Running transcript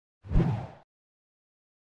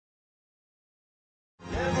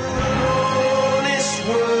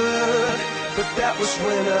was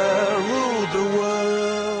when I ruled the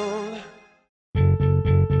world.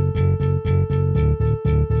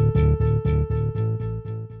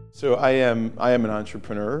 So I am an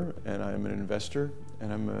entrepreneur, and I am an investor,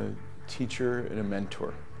 and I'm a teacher and a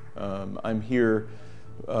mentor. I'm here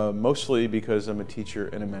mostly because I'm a teacher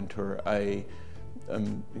and a mentor. I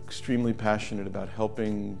am extremely passionate about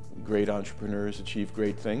helping great entrepreneurs achieve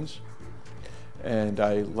great things. And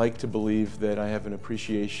I like to believe that I have an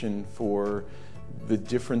appreciation for the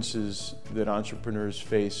differences that entrepreneurs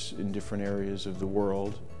face in different areas of the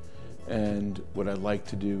world. And what I like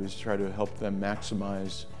to do is try to help them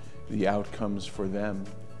maximize the outcomes for them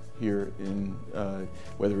here in,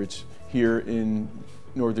 whether it's here in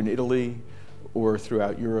northern Italy or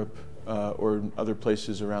throughout Europe or other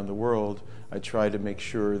places around the world. I try to make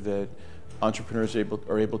sure that entrepreneurs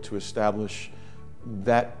are able to establish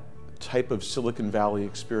that type of Silicon Valley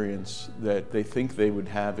experience that they think they would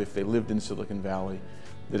have if they lived in Silicon Valley,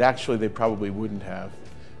 that actually they probably wouldn't have,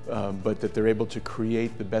 but that they're able to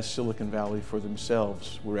create the best Silicon Valley for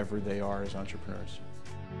themselves wherever they are as entrepreneurs.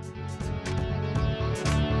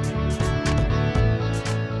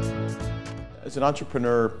 As an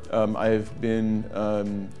entrepreneur, I've been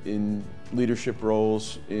in leadership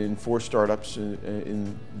roles in 4 startups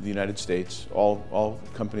in the United States, all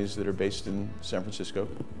companies that are based in San Francisco.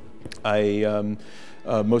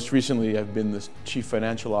 Most recently, I've been the Chief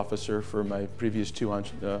Financial Officer for my previous 2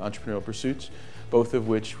 entrepreneurial pursuits, both of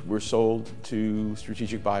which were sold to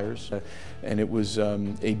strategic buyers. And it was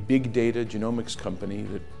a big data genomics company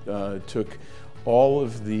that took all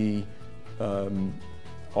of the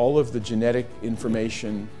genetic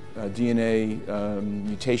information, DNA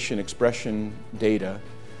mutation expression data,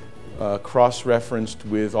 cross-referenced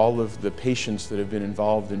with all of the patients that have been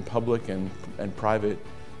involved in public and private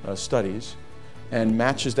studies, and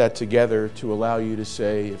matches that together to allow you to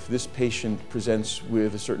say, if this patient presents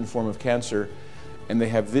with a certain form of cancer and they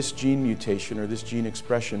have this gene mutation or this gene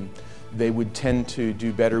expression, they would tend to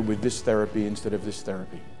do better with this therapy instead of this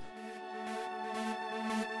therapy.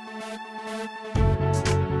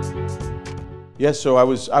 Yes, so I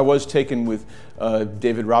was taken with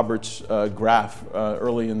David Roberts' graph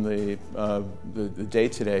early in the day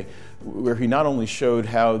today, where he not only showed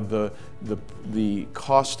how the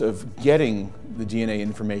cost of getting the DNA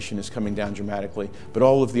information is coming down dramatically, but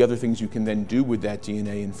all of the other things you can then do with that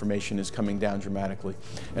DNA information is coming down dramatically.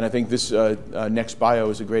 And I think this NextBio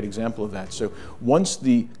is a great example of that. So once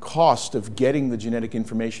the cost of getting the genetic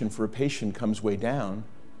information for a patient comes way down,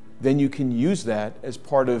 then you can use that as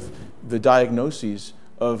part of the diagnoses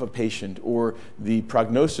of a patient or the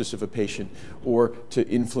prognosis of a patient, or to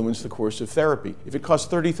influence the course of therapy. If it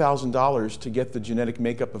costs $30,000 to get the genetic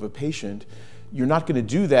makeup of a patient, you're not going to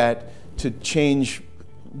do that to change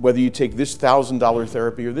whether you take this $1,000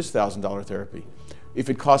 therapy or this $1,000 therapy.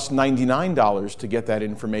 If it costs $99 to get that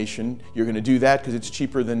information, you're going to do that because it's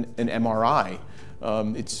cheaper than an MRI.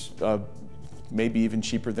 It's maybe even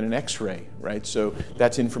cheaper than an X-ray, right? So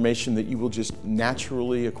that's information that you will just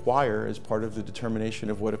naturally acquire as part of the determination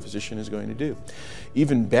of what a physician is going to do.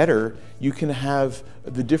 Even better, you can have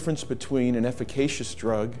the difference between an efficacious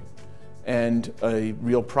drug and a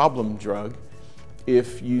real problem drug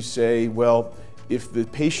if you say, well, if the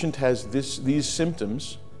patient has these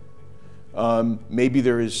symptoms, maybe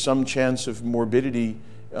there is some chance of morbidity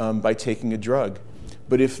by taking a drug.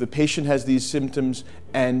 But if the patient has these symptoms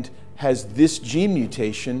and has this gene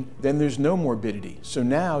mutation, then there's no morbidity. So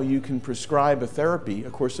now you can prescribe a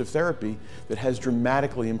course of therapy that has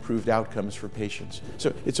dramatically improved outcomes for patients.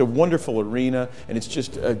 So it's a wonderful arena, and it's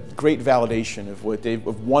just a great validation of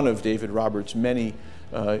one of David Roberts' many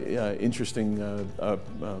interesting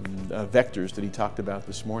vectors that he talked about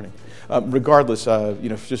this morning. Regardless,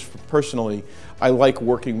 just personally, I like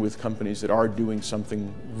working with companies that are doing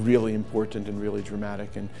something really important and really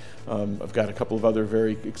dramatic. And I've got a couple of other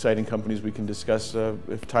very exciting companies we can discuss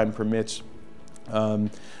if time permits.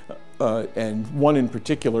 And one in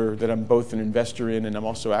particular that I'm both an investor in and I'm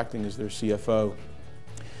also acting as their CFO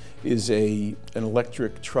is an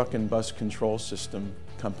electric truck and bus control system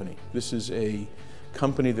company. This is a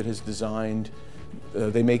company that has designed,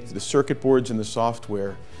 they make the circuit boards and the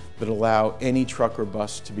software that allow any truck or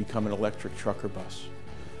bus to become an electric truck or bus.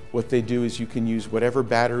 What they do is you can use whatever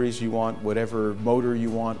batteries you want, whatever motor you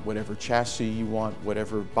want, whatever chassis you want,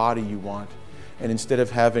 whatever body you want, and instead of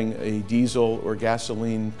having a diesel or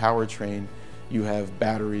gasoline powertrain, you have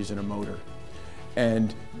batteries and a motor.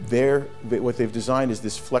 And what they've designed is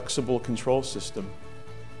this flexible control system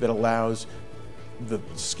that allows the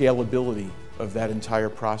scalability of that entire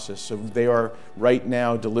process. So they are right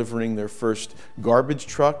now delivering their first garbage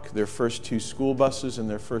truck, their first 2 school buses, and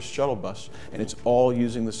their first shuttle bus, and it's all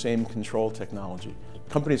using the same control technology.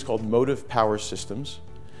 The company is called Motive Power Systems,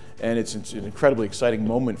 and it's an incredibly exciting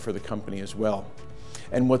moment for the company as well.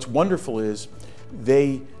 And what's wonderful is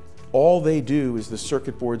all they do is the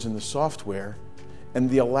circuit boards and the software, and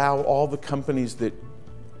they allow all the companies that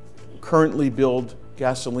currently build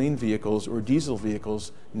gasoline vehicles or diesel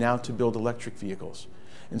vehicles now to build electric vehicles.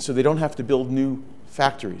 And so they don't have to build new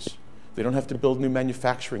factories. They don't have to build new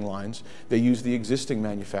manufacturing lines. They use the existing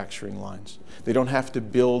manufacturing lines. They don't have to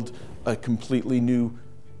build a completely new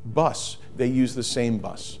bus. They use the same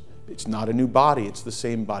bus. It's not a new body, it's the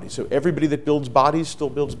same body. So everybody that builds bodies still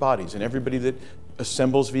builds bodies, and everybody that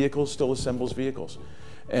assembles vehicles still assembles vehicles.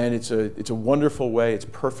 And it's a wonderful way. It's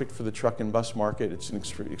perfect for the truck and bus market. It's an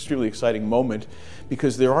extremely exciting moment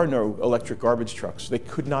because there are no electric garbage trucks. They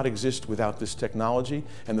could not exist without this technology.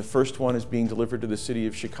 And the first one is being delivered to the city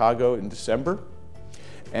of Chicago in December.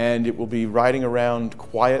 And it will be riding around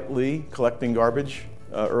quietly collecting garbage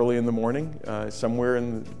early in the morning, somewhere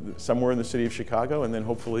in the city of Chicago, and then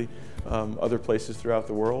hopefully other places throughout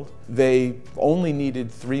the world. They only needed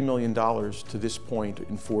 $3 million to this point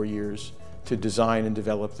in 4 years to design and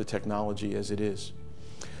develop the technology as it is.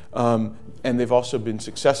 And they've also been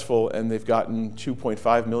successful, and they've gotten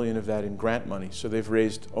 $2.5 million of that in grant money. So they've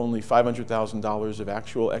raised only $500,000 of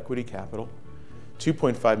actual equity capital,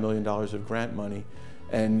 $2.5 million of grant money,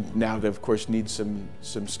 and now they of course need some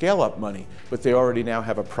scale-up money. But they already now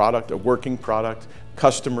have a product, a working product,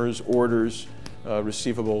 customers, orders,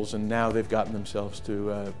 receivables, and now they've gotten themselves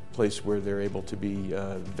to a place where they're able to be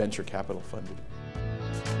venture capital funded.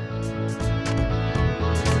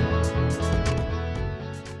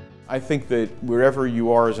 I think that wherever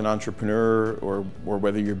you are as an entrepreneur, or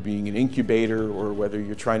whether you're being an incubator, or whether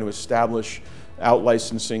you're trying to establish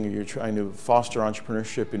out-licensing, or you're trying to foster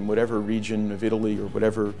entrepreneurship in whatever region of Italy or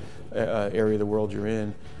whatever area of the world you're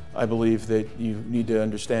in, I believe that you need to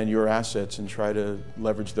understand your assets and try to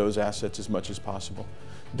leverage those assets as much as possible.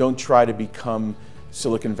 Don't try to become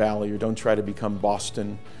Silicon Valley, or don't try to become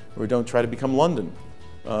Boston, or don't try to become London.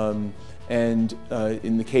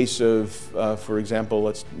 In the case of, for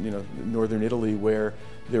example, Northern Italy, where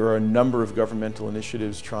there are a number of governmental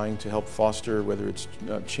initiatives trying to help foster, whether it's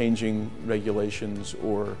changing regulations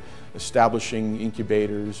or establishing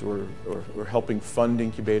incubators or helping fund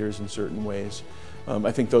incubators in certain ways.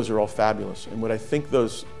 I think those are all fabulous. And what I think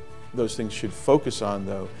those things should focus on,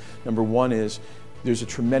 though, number one is there's a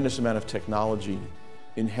tremendous amount of technology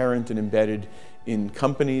inherent and embedded in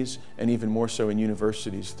companies, and even more so in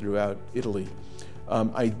universities throughout Italy.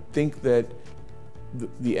 I think that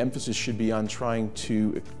the emphasis should be on trying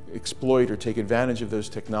to exploit or take advantage of those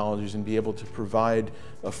technologies and be able to provide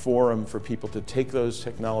a forum for people to take those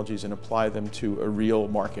technologies and apply them to a real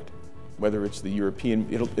market, whether it's the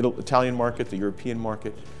Italian market, the European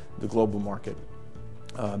market, the global market.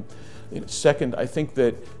 Second, I think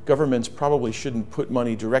that governments probably shouldn't put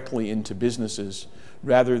money directly into businesses.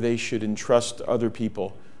 Rather, they should entrust other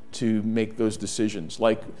people to make those decisions,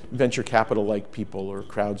 like venture capital-like people, or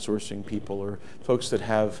crowdsourcing people, or folks that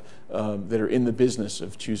are in the business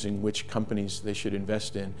of choosing which companies they should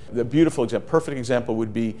invest in. The beautiful example, perfect example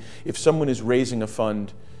would be if someone is raising a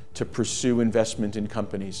fund to pursue investment in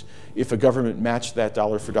companies. If a government matched that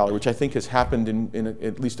dollar for dollar, which I think has happened in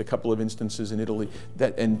at least a couple of instances in Italy,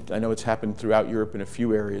 and I know it's happened throughout Europe in a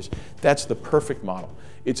few areas, that's the perfect model.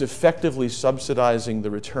 It's effectively subsidizing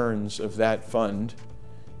the returns of that fund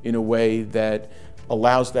in a way that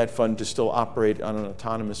allows that fund to still operate on an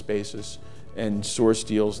autonomous basis and source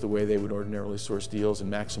deals the way they would ordinarily source deals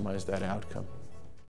and maximize that outcome.